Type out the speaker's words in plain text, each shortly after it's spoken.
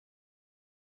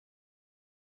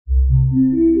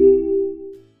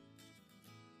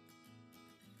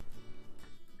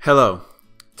Hello,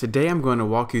 today I'm going to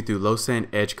walk you through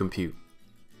Losant Edge Compute.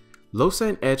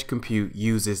 Losant Edge Compute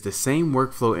uses the same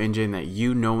workflow engine that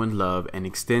you know and love and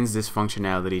extends this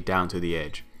functionality down to the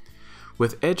edge.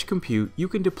 With Edge Compute, you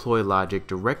can deploy logic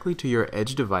directly to your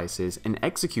edge devices and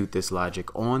execute this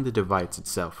logic on the device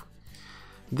itself.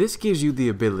 This gives you the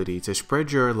ability to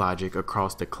spread your logic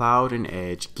across the cloud and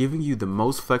edge, giving you the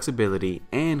most flexibility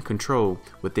and control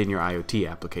within your IoT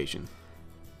application.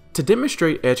 To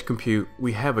demonstrate Edge Compute,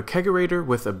 we have a kegerator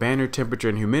with a Banner temperature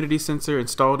and humidity sensor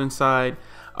installed inside,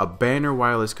 a Banner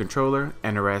wireless controller,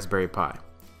 and a Raspberry Pi.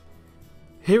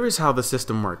 Here is how the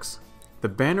system works. The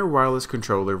Banner wireless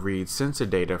controller reads sensor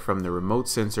data from the remote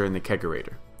sensor in the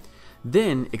kegerator,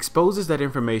 then exposes that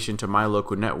information to my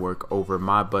local network over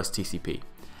Modbus TCP.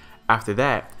 After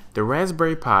that, the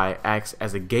Raspberry Pi acts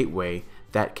as a gateway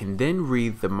that can then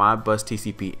read the Modbus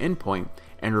TCP endpoint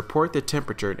and report the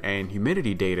temperature and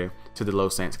humidity data to the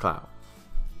Losant cloud.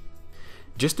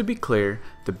 Just to be clear,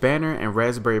 the Banner and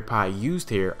Raspberry Pi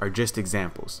used here are just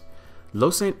examples.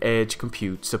 Losant Edge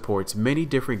Compute supports many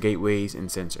different gateways and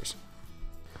sensors.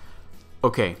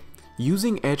 Okay,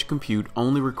 using Edge Compute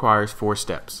only requires 4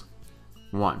 steps.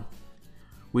 1.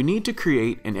 We need to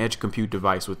create an Edge Compute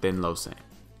device within Losant.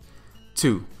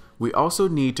 2. We also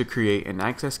need to create an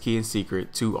access key and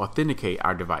secret to authenticate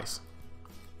our device.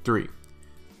 3.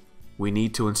 We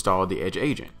need to install the Edge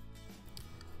agent.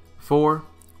 4.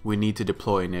 We need to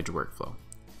deploy an Edge workflow.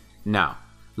 Now,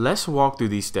 let's walk through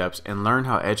these steps and learn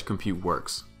how Edge Compute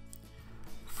works.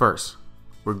 First,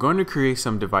 we're going to create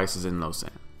some devices in Losant.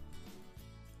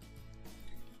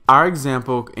 Our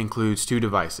example includes 2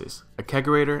 devices, a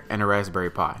kegerator and a Raspberry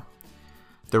Pi.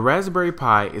 The Raspberry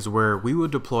Pi is where we will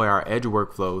deploy our Edge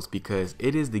workflows because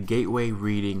it is the gateway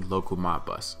reading local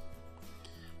Modbus.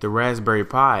 The Raspberry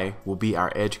Pi will be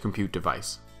our Edge Compute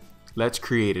device. Let's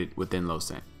create it within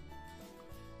Losant.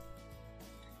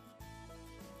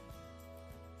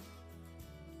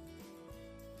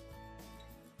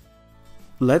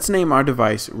 Let's name our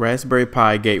device Raspberry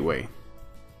Pi Gateway,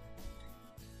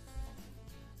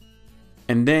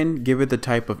 and then give it the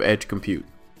type of Edge Compute.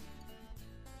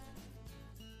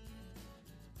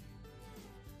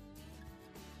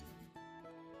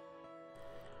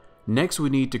 Next, we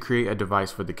need to create a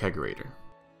device for the kegerator.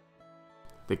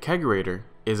 The kegerator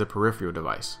is a peripheral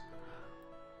device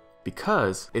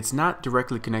because it's not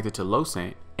directly connected to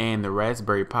Losant and the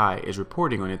Raspberry Pi is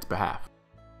reporting on its behalf.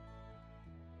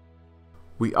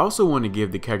 We also want to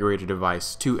give the kegerator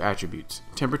device 2 attributes,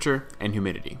 temperature and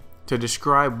humidity, to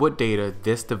describe what data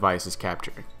this device is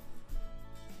capturing.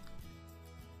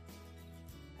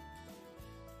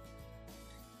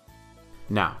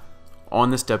 Now,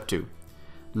 on to step 2.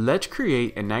 Let's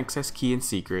create an access key and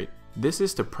secret. This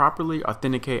is to properly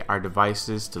authenticate our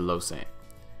devices to Losant.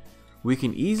 We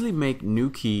can easily make new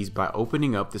keys by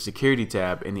opening up the security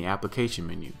tab in the application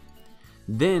menu.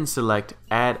 Then select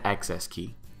Add Access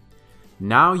Key.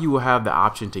 Now you will have the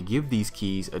option to give these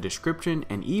keys a description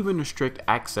and even restrict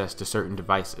access to certain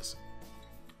devices.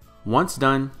 Once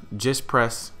done, just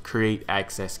press Create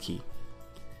Access Key.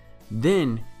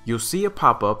 Then you'll see a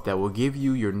pop-up that will give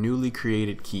you your newly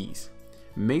created keys.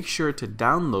 Make sure to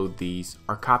download these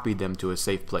or copy them to a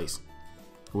safe place.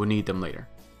 We'll need them later.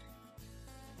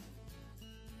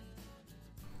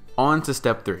 On to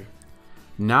step 3.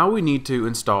 Now we need to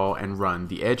install and run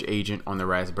the Edge agent on the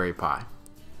Raspberry Pi.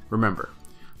 Remember,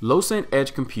 Losant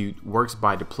Edge Compute works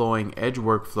by deploying Edge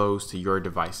workflows to your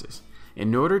devices.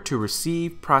 In order to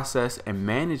receive, process, and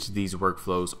manage these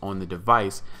workflows on the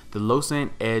device, the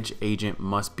Losant Edge agent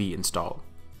must be installed.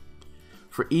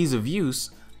 For ease of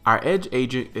use, our Edge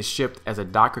agent is shipped as a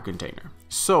Docker container,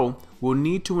 so we'll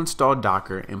need to install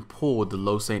Docker and pull the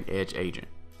Losant Edge agent.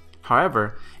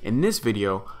 However, in this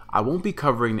video, I won't be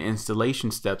covering the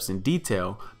installation steps in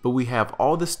detail, but we have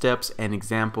all the steps and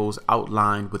examples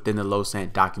outlined within the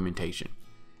Losant documentation.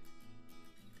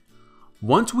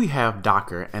 Once we have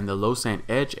Docker and the Losant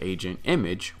Edge agent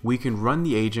image, we can run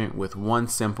the agent with one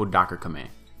simple Docker command.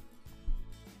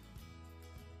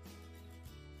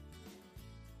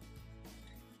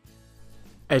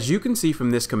 As you can see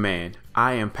from this command,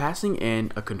 I am passing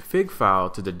in a config file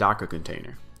to the Docker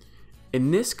container.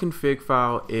 In this config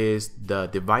file is the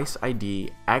device ID,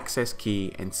 access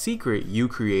key, and secret you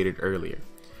created earlier.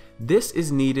 This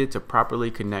is needed to properly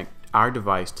connect our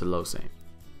device to Losant.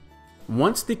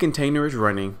 Once the container is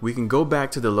running, we can go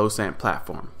back to the Losant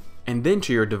platform and then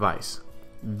to your device.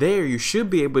 There you should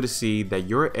be able to see that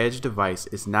your Edge device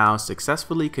is now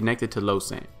successfully connected to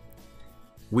Losant.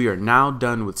 We are now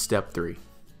done with step 3.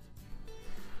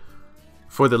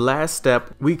 For the last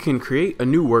step, we can create a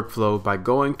new workflow by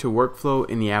going to Workflow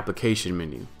in the application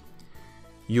menu.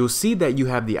 you'll see that you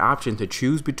have the option to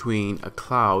choose between a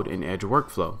cloud and edge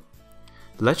workflow.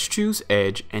 Let's choose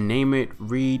edge and name it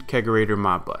read kegerator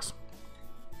modbus.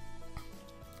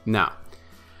 Now,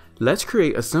 let's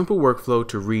create a simple workflow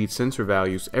to read sensor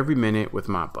values every minute with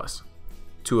modbus.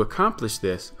 To accomplish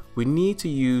this, we need to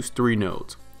use 3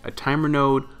 nodes: a timer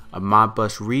node, a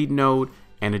modbus read node,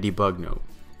 and a debug node.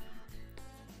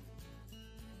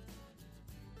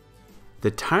 The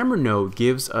timer node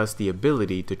gives us the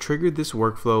ability to trigger this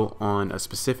workflow on a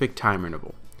specific time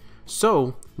interval.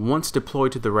 So, once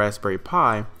deployed to the Raspberry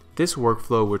Pi, this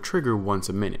workflow will trigger once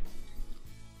a minute.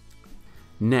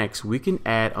 Next, we can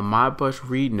add a modbus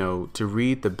read node to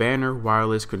read the Banner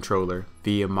wireless controller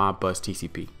via modbus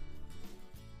TCP.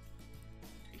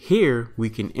 Here,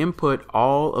 we can input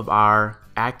all of our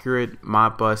accurate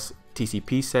modbus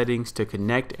TCP settings to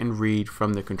connect and read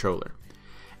from the controller.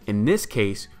 In this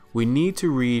case, we need to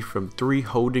read from 3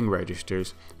 holding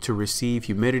registers to receive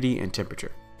humidity and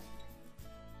temperature.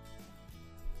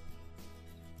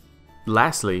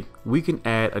 Lastly, we can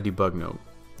add a debug node.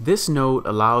 This node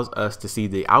allows us to see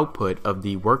the output of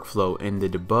the workflow in the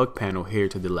debug panel here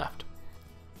to the left.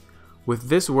 With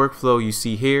this workflow you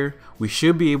see here, we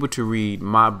should be able to read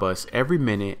modbus every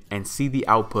minute and see the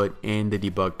output in the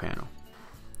debug panel.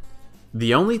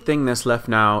 The only thing that's left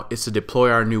now is to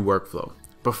deploy our new workflow,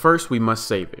 but first we must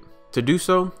save it. To do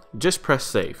so, just press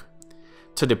save.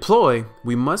 To deploy,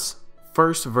 we must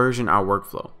first version our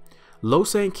workflow.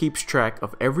 Losant keeps track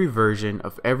of every version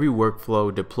of every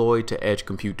workflow deployed to edge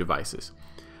compute devices.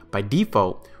 By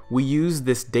default, we use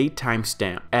this date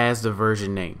timestamp as the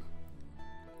version name.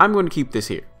 I'm going to keep this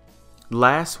here.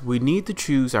 Last, we need to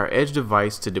choose our edge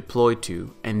device to deploy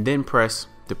to and then press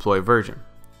deploy version.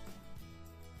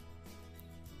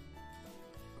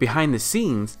 Behind the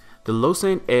scenes, the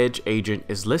Losant Edge agent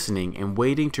is listening and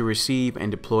waiting to receive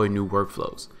and deploy new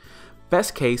workflows.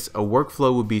 Best case, a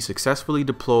workflow will be successfully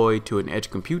deployed to an edge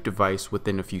compute device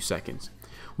within a few seconds.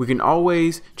 We can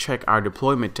always check our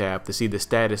deployment tab to see the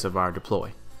status of our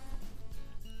deploy.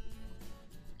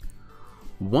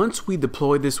 Once we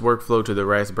deploy this workflow to the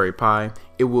Raspberry Pi,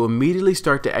 it will immediately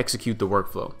start to execute the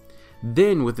workflow.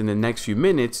 Then within the next few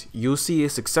minutes, you'll see a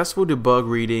successful debug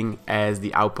reading as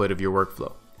the output of your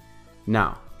workflow.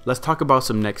 Now, let's talk about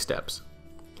some next steps.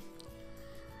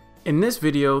 In this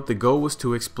video, the goal was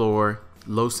to explore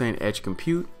Losant Edge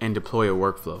Compute and deploy a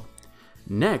workflow.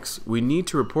 Next, we need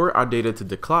to report our data to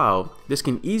the cloud. This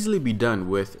can easily be done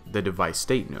with the device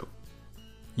state node.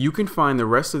 You can find the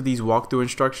rest of these walkthrough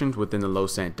instructions within the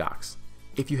Losant docs.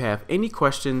 If you have any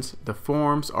questions, the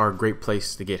forums are a great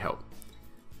place to get help.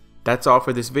 That's all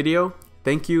for this video.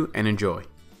 Thank you and enjoy.